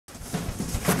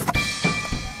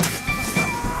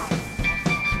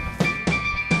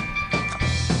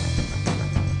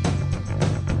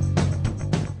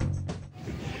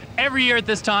Every year at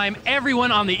this time,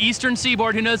 everyone on the eastern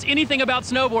seaboard who knows anything about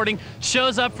snowboarding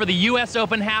shows up for the US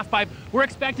Open halfpipe. We're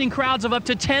expecting crowds of up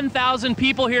to 10,000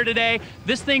 people here today.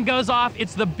 This thing goes off.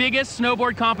 It's the biggest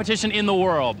snowboard competition in the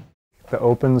world. The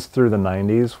Opens through the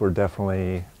 90s were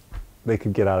definitely, they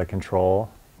could get out of control.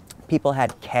 People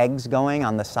had kegs going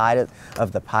on the side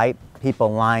of the pipe.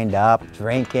 People lined up,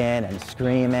 drinking and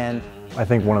screaming. I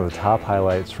think one of the top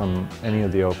highlights from any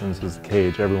of the Opens is the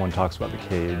cage. Everyone talks about the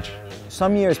cage.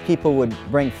 Some years people would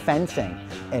bring fencing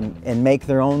and make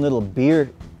their own little beer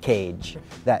cage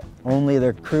that only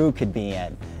their crew could be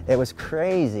in. It was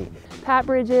crazy. Pat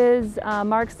Bridges,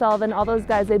 Mark Sullivan, all those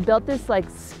guys, they built this like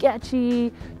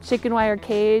sketchy chicken wire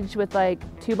cage with like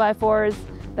 2x4s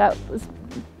that was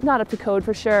not up to code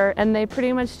for sure. And they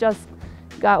pretty much just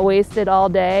got wasted all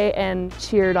day and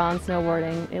cheered on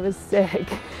snowboarding. It was sick.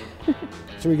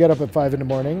 So we get up at 5 in the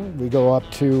morning, we go up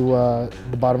to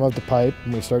the bottom of the pipe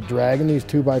and we start dragging these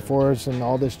 2x4s and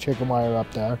all this chicken wire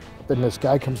up there. And this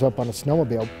guy comes up on a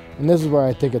snowmobile. And this is where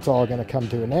I think it's all gonna come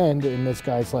to an end. And this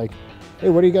guy's like, hey,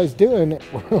 what are you guys doing?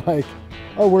 We're like,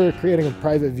 oh, we're creating a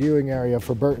private viewing area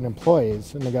for Burton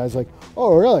employees. And the guy's like,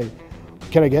 oh, really?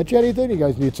 Can I get you anything? You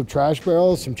guys need some trash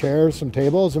barrels, some chairs, some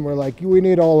tables? And we're like, we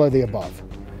need all of the above.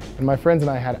 And my friends and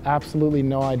I had absolutely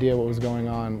no idea what was going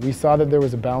on. We saw that there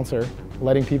was a bouncer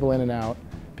letting people in and out.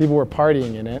 People were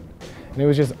partying in it, and it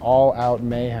was just all out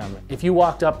mayhem. If you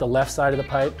walked up the left side of the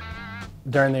pipe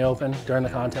during the Open, during the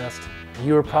contest,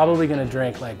 you were probably gonna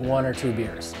drink like 1 or 2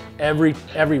 beers every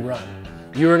run.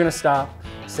 You were gonna stop,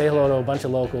 say hello to a bunch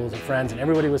of locals and friends, and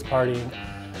everybody was partying.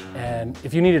 And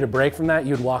if you needed a break from that,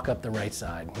 you'd walk up the right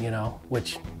side, you know,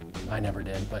 which I never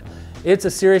did. But it's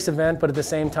a serious event, but at the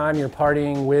same time, you're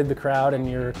partying with the crowd and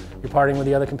you're partying with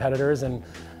the other competitors, and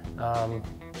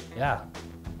yeah,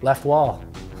 left wall.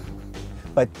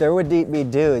 But there would be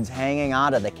dudes hanging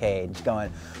out of the cage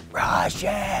going,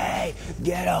 Brushie,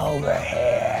 get over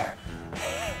here.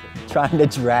 Trying to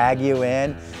drag you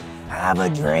in, have a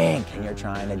drink, and you're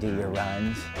trying to do your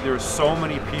runs. There's so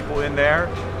many people in there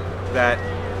that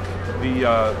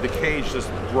the cage just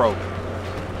broke,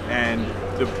 and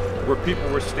where people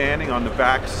were standing on the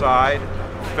back side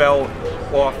fell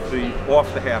off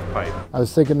the half pipe. I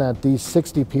was thinking that these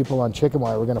 60 people on chicken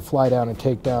wire were gonna fly down and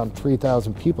take down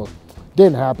 3,000 people.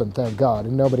 Didn't happen, thank God,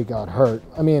 and nobody got hurt.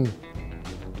 I mean,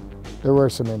 there were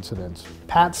some incidents.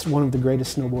 Pat's one of the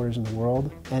greatest snowboarders in the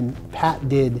world, and Pat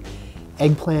did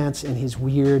eggplants and his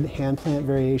weird hand plant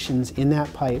variations in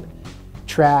that pipe,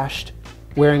 trashed,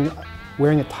 wearing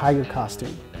a tiger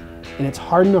costume. And it's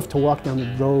hard enough to walk down the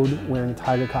road wearing a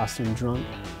tiger costume drunk.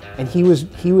 And he was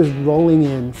rolling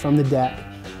in from the deck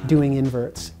doing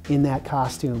inverts in that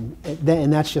costume.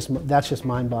 And that's just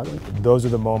mind-boggling. Those are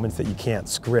the moments that you can't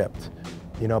script.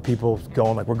 You know, people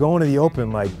going like, we're going to the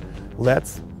Open, like,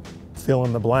 let's fill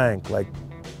in the blank. Like,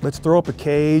 let's throw up a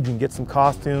cage and get some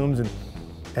costumes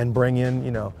and bring in,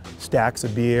 you know, stacks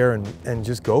of beer and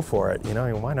just go for it, you know,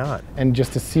 I mean, why not? And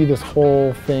just to see this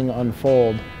whole thing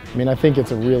unfold, I mean, I think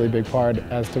it's a really big part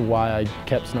as to why I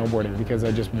kept snowboarding, because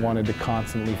I just wanted to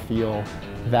constantly feel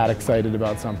that excited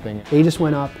about something. They just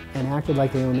went up and acted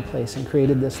like they owned the place and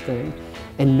created this thing,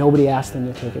 and nobody asked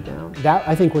them to take it down. That,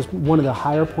 I think, was one of the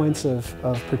higher points of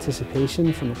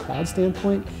participation from a crowd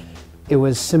standpoint. It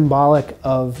was symbolic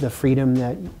of the freedom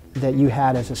that you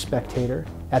had as a spectator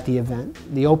at the event.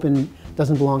 The Open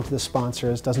doesn't belong to the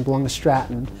sponsors, doesn't belong to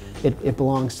Stratton. It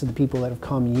belongs to the people that have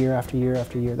come year after year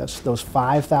after year. That's those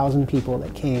 5,000 people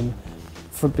that came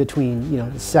between, you know,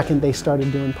 the second they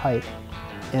started doing pipe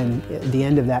and the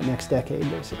end of that next decade,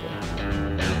 basically.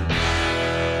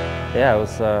 Yeah, it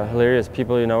was hilarious.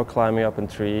 People, you know, climbing up in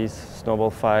trees, snowball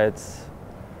fights,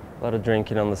 a lot of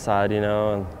drinking on the side, you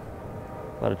know, and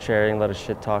a lot of cheering, a lot of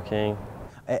shit talking.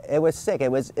 It was sick. It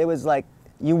was like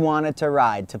you wanted to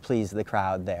ride to please the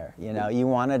crowd there. You know, you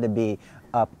wanted to be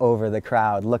up over the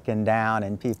crowd looking down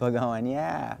and people going,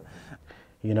 yeah.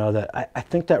 You know, I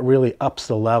think that really ups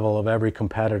the level of every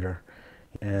competitor.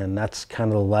 And that's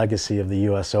kind of the legacy of the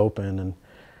US Open, and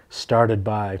started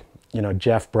by, you know,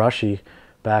 Jeff Brushie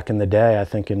back in the day. I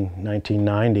think in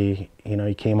 1990, you know,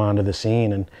 he came onto the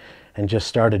scene and just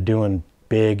started doing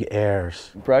big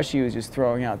airs. Brushie was just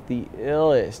throwing out the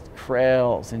illest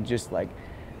trails and just like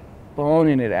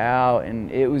boning it out, and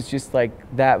it was just like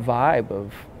that vibe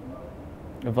of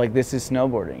like, this is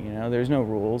snowboarding, you know, there's no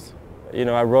rules. You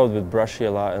know, I rode with Brushie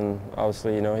a lot, and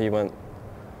obviously, you know, he went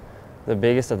the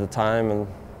biggest at the time, and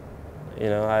you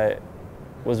know, I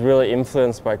was really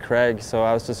influenced by Craig, so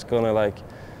I was just gonna, like,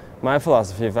 my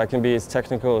philosophy, if I can be as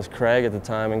technical as Craig at the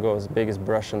time and go as big as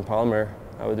Brush and Palmer,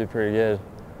 I would do pretty good.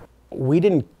 We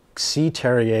didn't see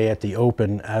Terje at the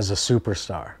Open as a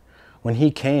superstar. when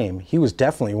he came, he was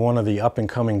definitely one of the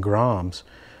up-and-coming Groms,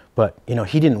 but, you know,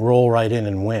 he didn't roll right in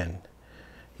and win.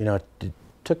 You know, it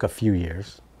took a few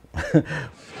years.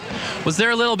 Was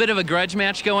there a little bit of a grudge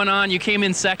match going on? You came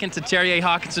in second to Terje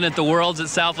Haakonsen at the Worlds at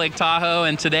South Lake Tahoe,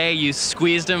 and today you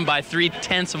squeezed him by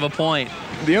 3/10 of a point.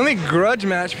 The only grudge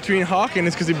match between Haaken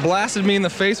is because he blasted me in the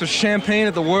face with champagne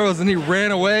at the Worlds, and he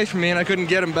ran away from me, and I couldn't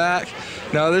get him back.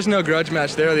 No, there's no grudge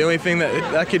match there. The only thing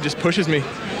that kid just pushes me.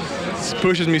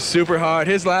 Pushes me super hard.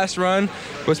 His last run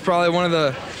was probably one of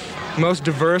the most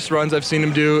diverse runs I've seen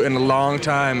him do in a long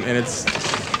time, and it's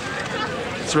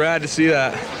rad to see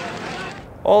that.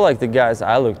 All like the guys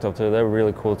I looked up to, they were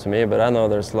really cool to me, but I know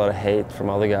there's a lot of hate from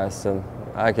other guys, and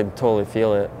I could totally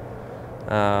feel it.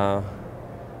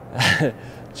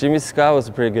 Jimmy Scott was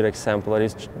a pretty good example.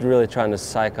 He's really trying to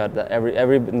psych out that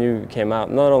every new came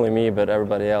out, not only me, but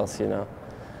everybody else, you know.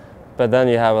 But then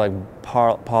you have like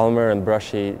Palmer and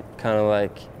Brushie kind of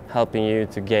like helping you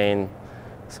to gain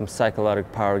some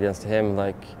psychological power against him.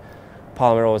 Like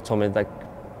Palmer always told me, like,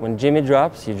 when Jimmy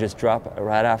drops, you just drop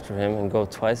right after him and go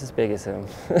twice as big as him.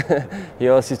 He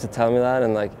always used to tell me that,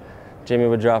 and like Jimmy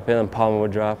would drop in and Palmer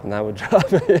would drop and I would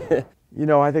drop. You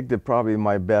know, I think that probably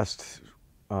my best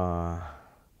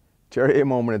Terje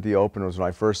moment at the Open was when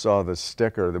I first saw the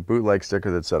sticker, the bootleg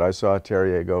sticker that said, "I saw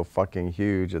Terje go fucking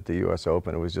huge at the US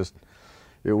Open." It was just,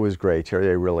 it was great.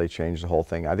 Terje really changed the whole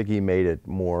thing. I think he made it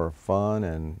more fun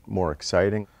and more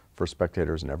exciting for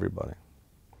spectators and everybody.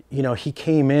 You know, he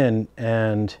came in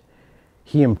and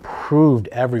he improved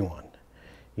everyone,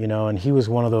 you know, and he was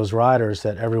one of those riders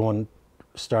that everyone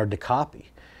started to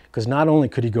copy. Because not only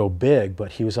could he go big,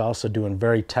 but he was also doing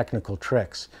very technical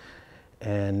tricks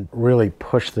and really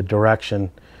pushed the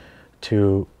direction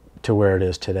to where it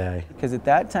is today. Because at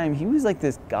that time, he was like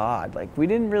this god. Like, we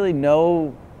didn't really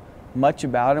know much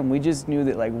about him. We just knew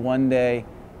that like one day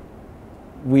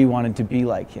we wanted to be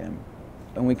like him.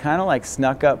 And we kind of like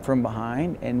snuck up from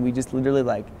behind and we just literally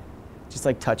like,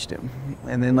 touched him.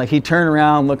 And then like he'd turn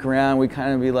around, look around, we'd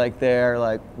kind of be like there,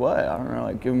 like, what? I don't know,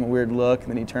 like give him a weird look. And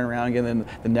then he'd turn around again, and then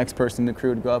the next person in the crew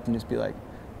would go up and just be like,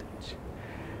 touch.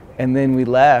 And then we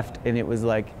left and it was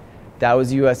like, that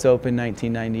was US Open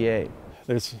 1998.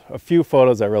 There's a few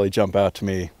photos that really jump out to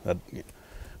me that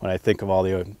when I think of all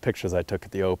the pictures I took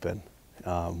at the Open.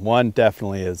 One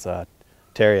definitely is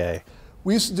Terje.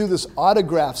 We used to do this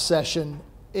autograph session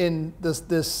in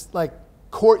this like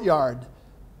courtyard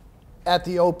at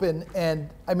the Open,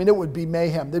 and I mean, it would be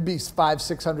mayhem. There'd be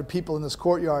 500-600 people in this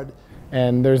courtyard.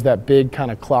 And there's that big kind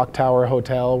of clock tower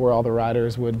hotel where all the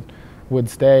riders would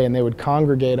stay, and they would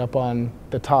congregate up on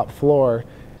the top floor.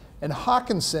 And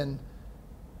Haakonsen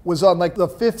was on like the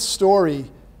 5th story,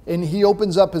 and he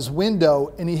opens up his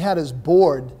window and he had his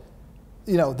board,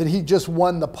 you know, that he just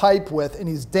won the pipe with, and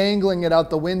he's dangling it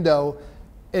out the window,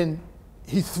 and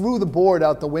he threw the board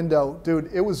out the window.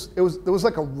 Dude, there was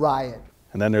like a riot.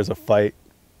 And then there's a fight.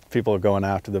 People are going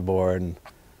after the board, and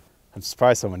I'm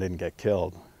surprised someone didn't get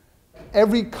killed.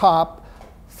 Every cop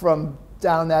from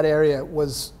down that area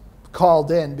was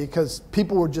called in because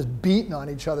people were just beating on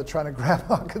each other trying to grab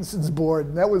Haakonsen's board,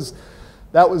 and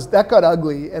that got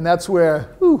ugly. And that's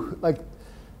where, whew, like,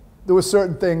 there were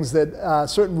certain things that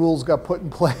certain rules got put in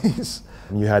place.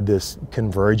 You had this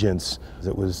convergence.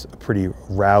 It was a pretty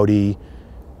rowdy,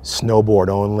 snowboard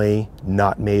only,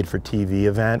 not made for TV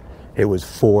event. It was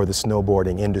for the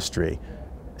snowboarding industry,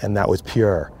 and that was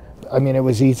pure. I mean, it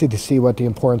was easy to see what the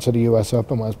importance of the US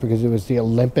Open was because it was the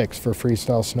Olympics for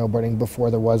freestyle snowboarding before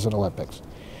there was an Olympics.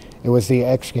 It was the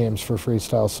X Games for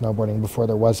freestyle snowboarding before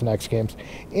there was an X Games,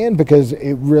 and because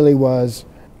it really was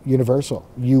universal.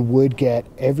 You would get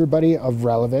everybody of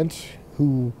relevance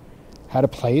who had a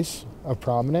place of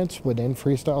prominence within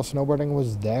freestyle snowboarding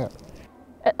was there.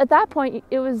 At that point,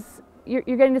 it was you're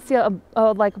getting to see a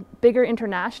like bigger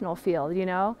international field. You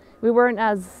know, it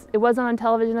wasn't on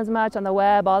television as much, on the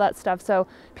web, all that stuff. So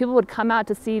people would come out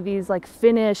to see these like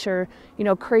Finnish or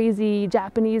crazy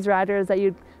Japanese riders that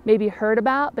you'd maybe heard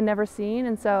about but never seen.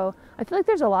 And so I feel like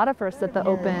there's a lot of firsts at the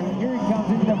Open. Here he comes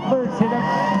into the first hit.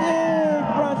 Big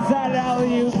frontside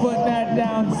alley-oop, putting that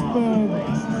down smooth.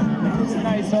 Just a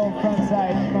nice old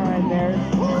frontside find there.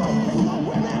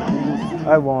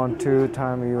 I won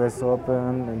 2-time US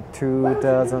Open in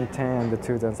 2010 and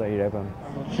 2011.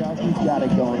 Sharky's got it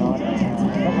going on.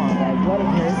 Come on, guys, let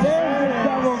him hear it. There's the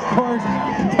double course,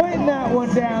 putting that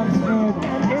one down smooth.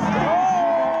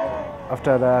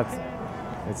 After that,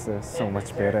 it's so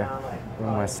much better in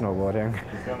my snowboarding.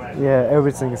 Yeah,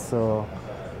 everything is so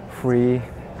free,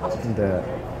 and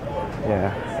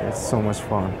yeah, it's so much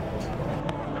fun.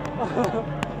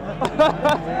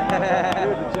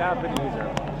 You're the Japanese.